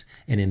this.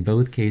 And in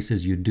both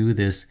cases, you do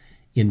this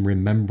in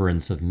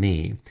remembrance of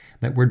me.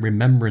 That word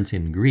remembrance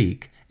in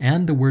Greek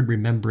and the word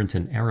remembrance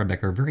in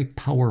Arabic are very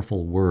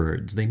powerful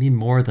words. They mean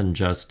more than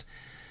just,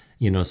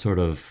 sort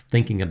of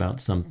thinking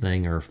about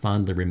something or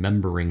fondly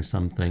remembering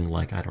something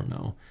like, I don't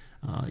know,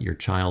 your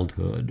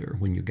childhood or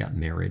when you got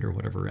married or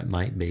whatever it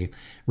might be.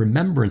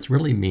 Remembrance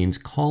really means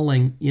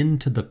calling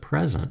into the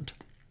present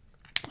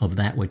of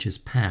that which is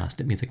past.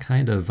 It means a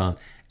kind of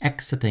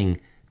exiting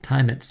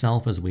time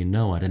itself as we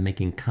know it and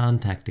making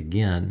contact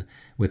again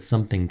with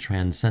something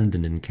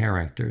transcendent in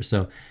character.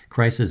 So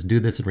Christ says, do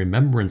this in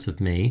remembrance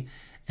of me.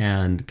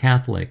 And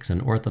Catholics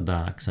and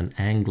Orthodox and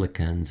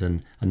Anglicans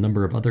and a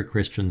number of other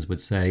Christians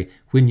would say,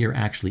 when you're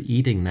actually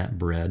eating that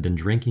bread and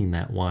drinking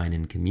that wine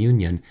in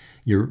communion,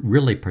 you're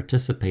really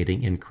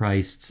participating in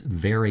Christ's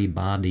very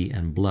body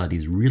and blood.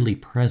 He's really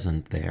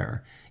present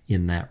there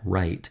in that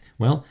rite.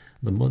 Well,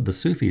 the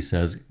Sufi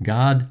says,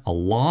 God,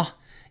 Allah,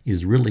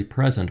 is really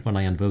present when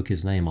I invoke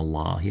his name,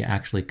 Allah. He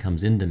actually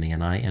comes into me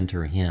and I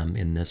enter him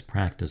in this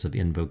practice of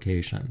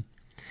invocation.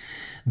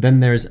 Then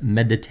there's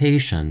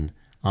meditation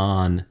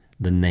on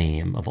the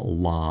name of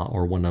Allah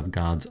or one of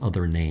God's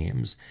other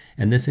names.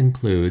 And this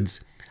includes,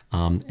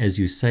 as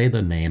you say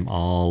the name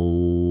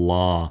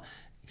Allah,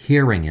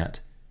 hearing it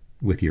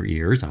with your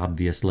ears,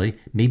 obviously,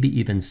 maybe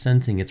even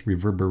sensing its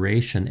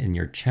reverberation in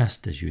your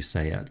chest as you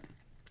say it.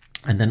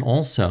 And then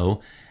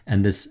also,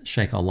 and this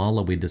Sheikh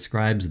al-Alawi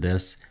describes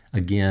this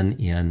again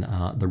in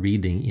the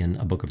reading in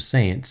a Book of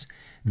Saints,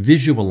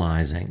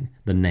 visualizing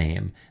the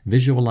name,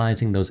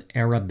 visualizing those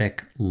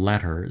Arabic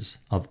letters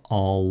of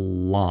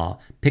Allah,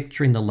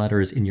 picturing the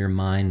letters in your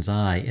mind's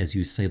eye as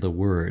you say the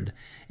word,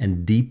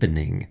 and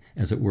deepening,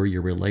 as it were,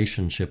 your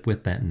relationship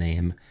with that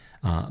name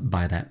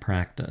by that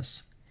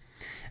practice.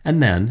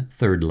 And then,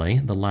 thirdly,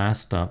 the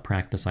last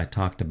practice I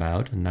talked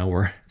about, and now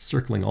we're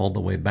circling all the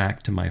way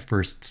back to my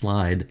first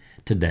slide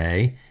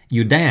today,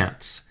 you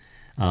dance.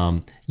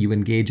 You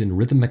engage in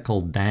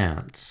rhythmical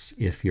dance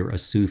if you're a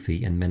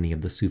Sufi. In many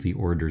of the Sufi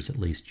orders, at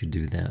least, you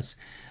do this.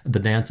 The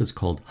dance is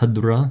called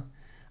hadra.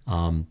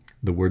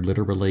 The word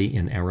literally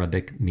in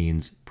Arabic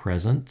means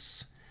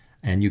presence.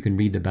 And you can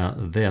read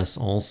about this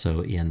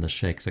also in the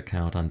Sheikh's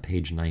account on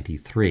page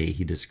 93.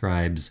 He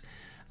describes,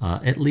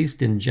 at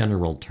least in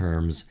general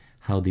terms,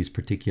 how these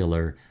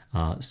particular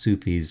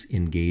Sufis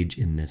engage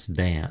in this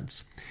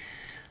dance.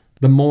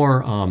 The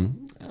more,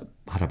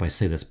 how do I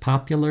say this,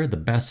 popular, the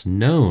best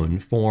known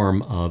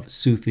form of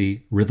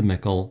Sufi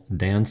rhythmical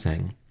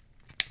dancing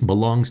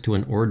belongs to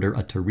an order,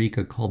 a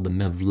tariqa called the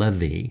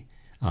Mevlevi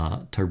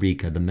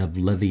tariqa, the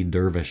Mevlevi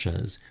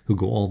dervishes, who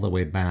go all the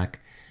way back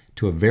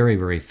to a very,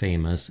 very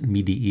famous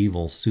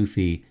medieval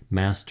Sufi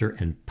master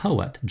and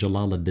poet,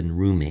 Jalaluddin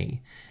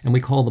Rumi. And we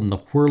call them the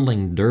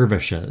whirling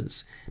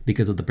dervishes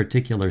because of the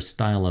particular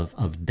style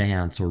of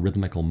dance or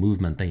rhythmical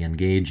movement they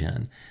engage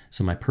in.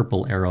 So my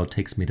purple arrow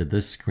takes me to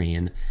this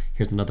screen.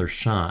 Here's another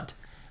shot,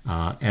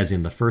 as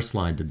in the first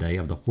slide today,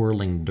 of the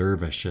whirling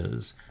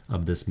dervishes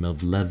of this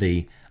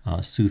Mevlevi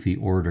Sufi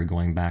order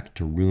going back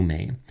to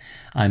Rumi.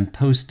 I'm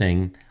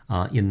posting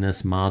in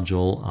this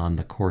module on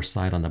the course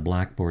site, on the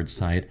Blackboard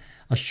site,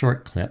 a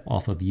short clip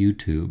off of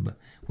YouTube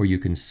where you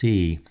can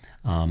see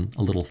a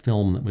little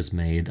film that was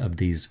made of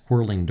these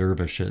whirling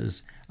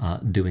dervishes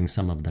doing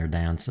some of their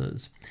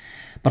dances.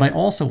 But I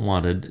also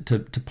wanted to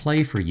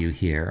play for you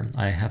here,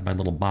 I have my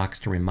little box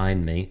to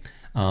remind me,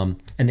 an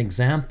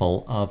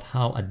example of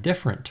how a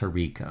different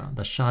tariqa,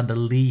 the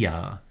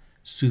Shadiliya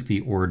Sufi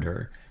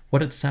order,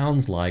 what it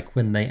sounds like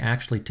when they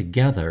actually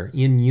together,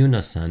 in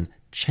unison,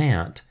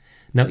 chant.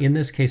 Now, in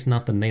this case,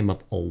 not the name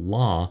of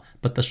Allah,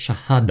 but the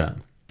Shahada.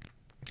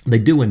 They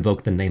do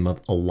invoke the name of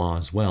Allah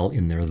as well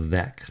in their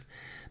dhikr,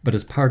 but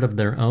as part of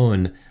their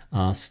own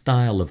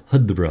style of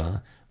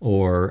hudra,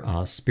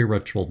 or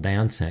spiritual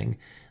dancing,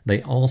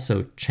 they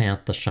also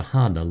chant the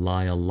Shahada,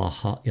 La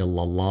ilaha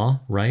illallah,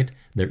 right?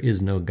 There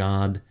is no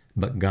God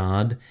but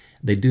God.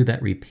 They do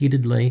that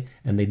repeatedly,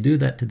 and they do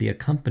that to the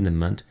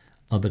accompaniment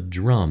of a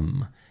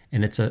drum.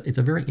 And it's a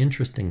very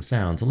interesting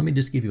sound. So let me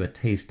just give you a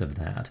taste of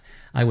that.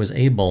 I was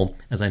able,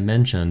 as I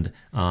mentioned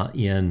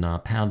in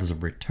Paths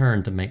of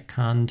Return, to make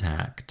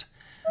contact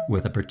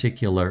with a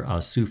particular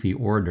Sufi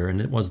order,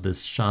 and it was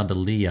this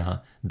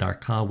Shadiliya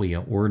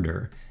Darkawiya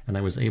order. And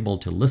I was able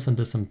to listen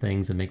to some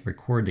things and make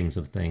recordings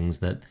of things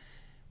that,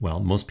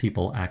 well, most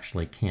people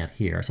actually can't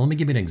hear. So let me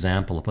give you an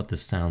example of what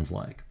this sounds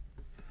like.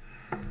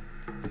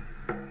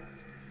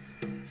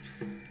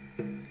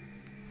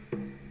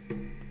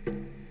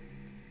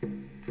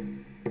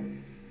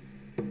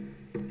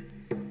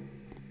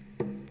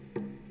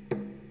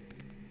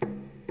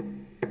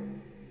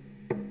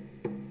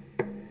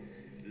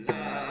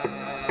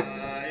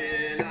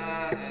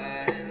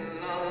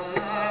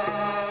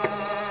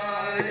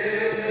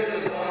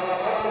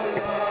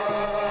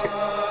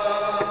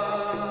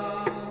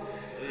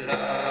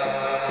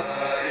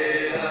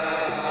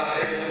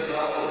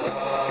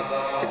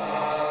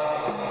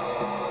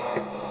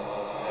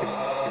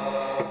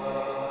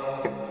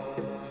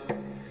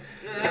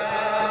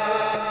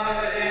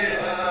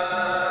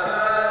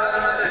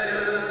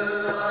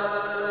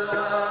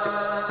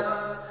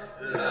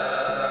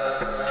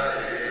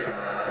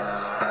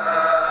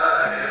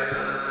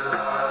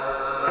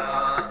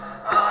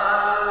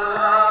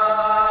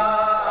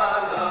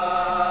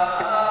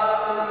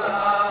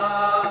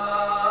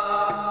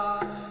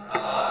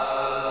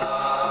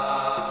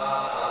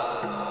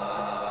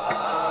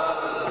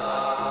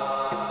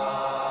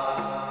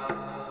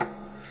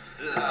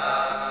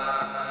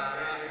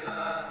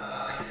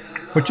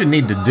 What you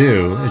need to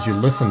do as you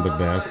listen to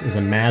this is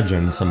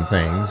imagine some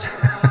things.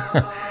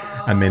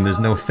 I mean, there's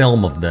no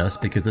film of this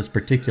because this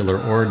particular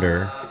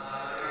order,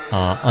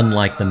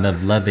 unlike the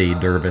Mevlevi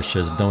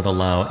dervishes, don't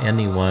allow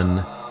anyone,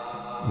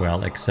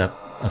 well, except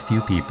a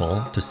few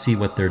people, to see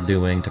what they're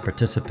doing, to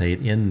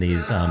participate in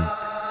these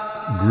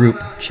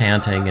group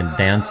chanting and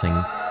dancing.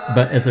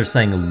 But as they're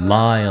saying,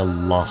 La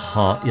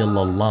ilaha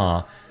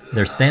illallah,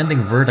 they're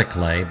standing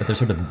vertically, but they're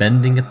sort of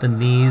bending at the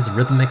knees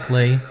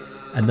rhythmically,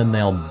 and then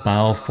they'll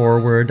bow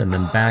forward and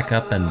then back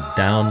up and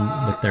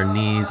down with their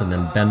knees and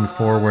then bend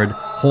forward,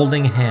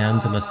 holding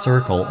hands in a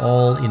circle,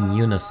 all in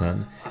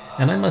unison.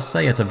 And I must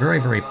say, it's a very,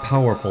 very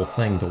powerful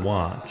thing to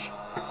watch.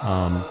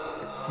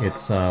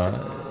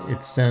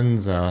 It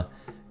sends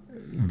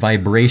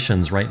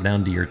vibrations right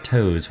down to your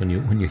toes when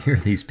you hear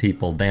these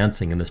people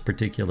dancing in this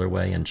particular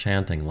way and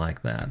chanting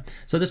like that.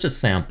 So that's just a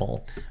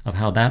sample of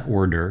how that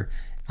order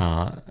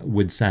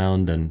would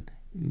sound, and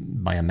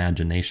by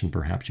imagination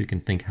perhaps you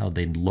can think how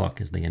they'd look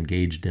as they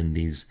engaged in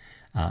these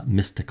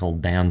mystical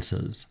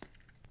dances.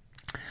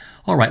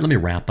 All right, let me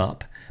wrap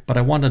up. But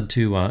I wanted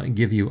to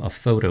give you a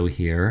photo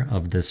here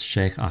of this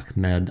Sheikh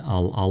Ahmed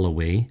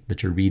al-Alawi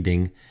that you're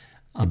reading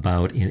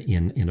about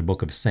in a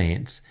book of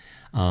saints.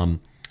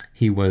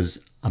 He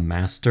was a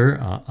master,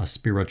 a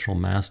spiritual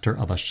master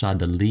of a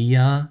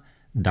Shadiliya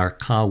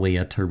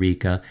Darkawiya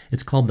tariqa.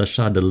 It's called the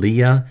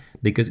Shadiliya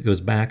because it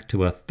goes back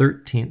to a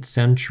 13th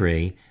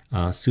century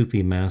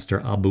Sufi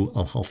master, Abu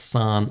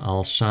al-Hassan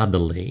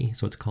al-Shadili.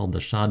 So it's called the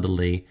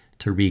Shadili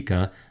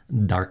tariqa.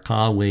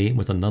 Darkawi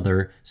was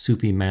another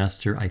Sufi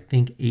master, I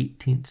think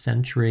 18th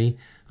century,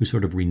 who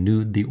sort of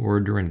renewed the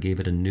order and gave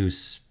it a new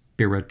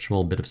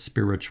spiritual, bit of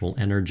spiritual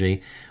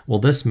energy. Well,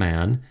 this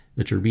man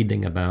that you're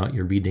reading about,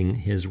 you're reading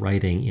his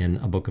writing in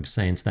a book of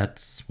saints.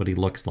 That's what he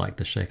looks like,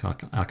 the Sheikh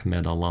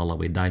Ahmed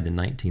al-Alawi. Died in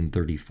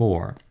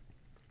 1934.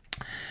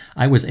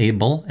 I was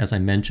able, as I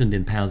mentioned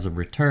in Paths of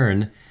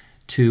Return,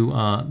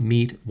 to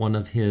meet one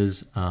of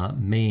his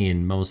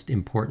main, most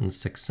important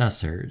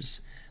successors,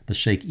 the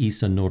Sheikh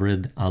Isa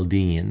Nurid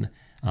al-Din,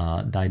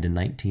 died in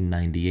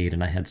 1998,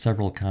 and I had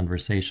several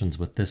conversations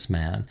with this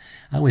man.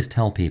 I always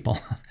tell people,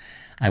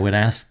 I would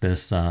ask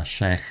this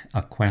sheikh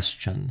a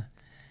question,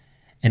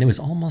 and it was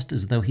almost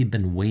as though he'd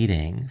been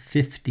waiting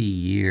 50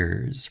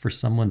 years for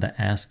someone to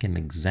ask him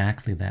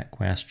exactly that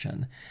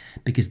question,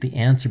 because the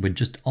answer would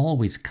just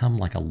always come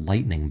like a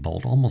lightning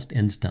bolt, almost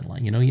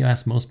instantly. You know, you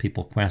ask most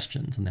people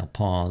questions, and they'll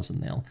pause,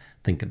 and they'll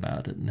think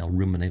about it, and they'll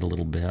ruminate a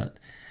little bit.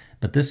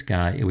 But this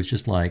guy, it was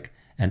just like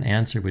an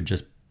answer would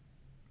just,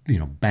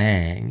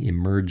 bang,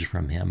 emerge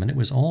from him. And it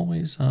was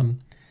always a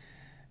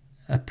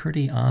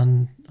pretty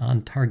on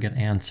target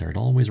answer. It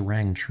always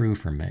rang true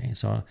for me.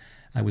 So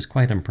I was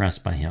quite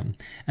impressed by him.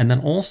 And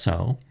then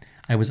also,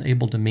 I was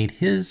able to meet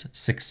his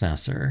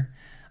successor,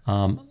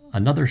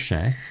 another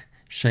sheikh,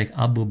 Sheikh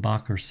Abu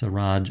Bakr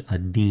Siraj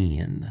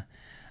ad-Din,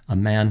 a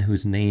man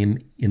whose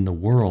name in the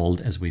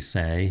world, as we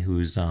say,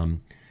 whose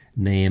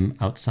name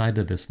outside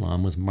of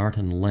Islam was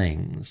Martin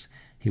Lings.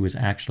 He was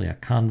actually a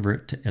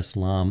convert to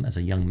Islam as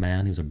a young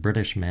man. He was a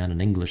British man, an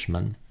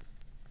Englishman.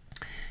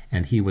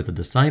 And he was a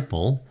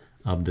disciple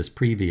of this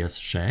previous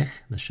sheikh,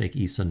 the Sheikh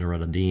Isa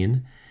Nurid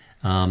al-Din.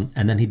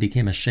 And then he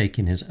became a sheikh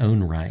in his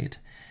own right.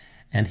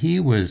 And he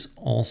was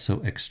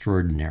also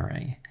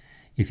extraordinary.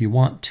 If you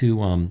want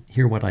to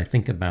hear what I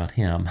think about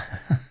him,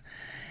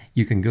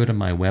 you can go to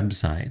my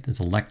website.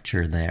 There's a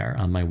lecture there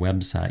on my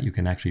website. You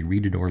can actually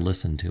read it or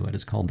listen to it.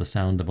 It's called The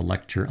Sound of a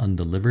Lecture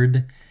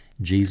Undelivered,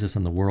 Jesus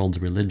and the World's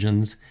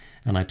Religions.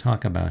 And I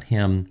talk about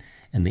him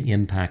and the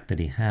impact that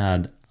he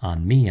had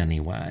on me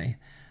anyway.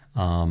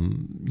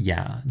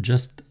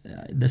 This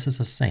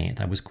is a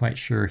saint. I was quite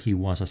sure he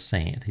was a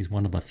saint. He's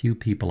one of a few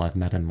people I've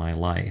met in my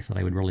life that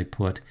I would really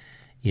put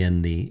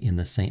in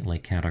the saintly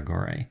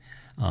category.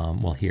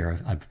 Here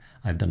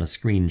I've done a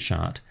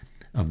screenshot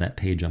of that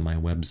page on my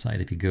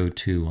website. If you go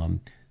to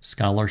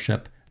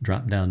Scholarship,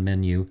 drop-down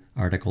menu,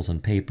 Articles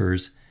and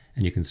Papers,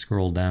 and you can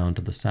scroll down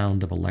to The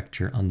Sound of a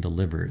Lecture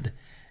Undelivered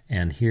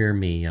and hear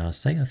me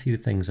say a few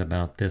things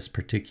about this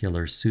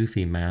particular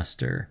Sufi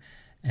master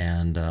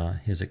and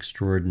his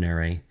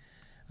extraordinary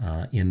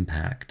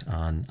impact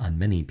on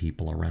many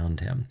people around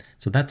him.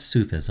 So that's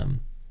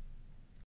Sufism.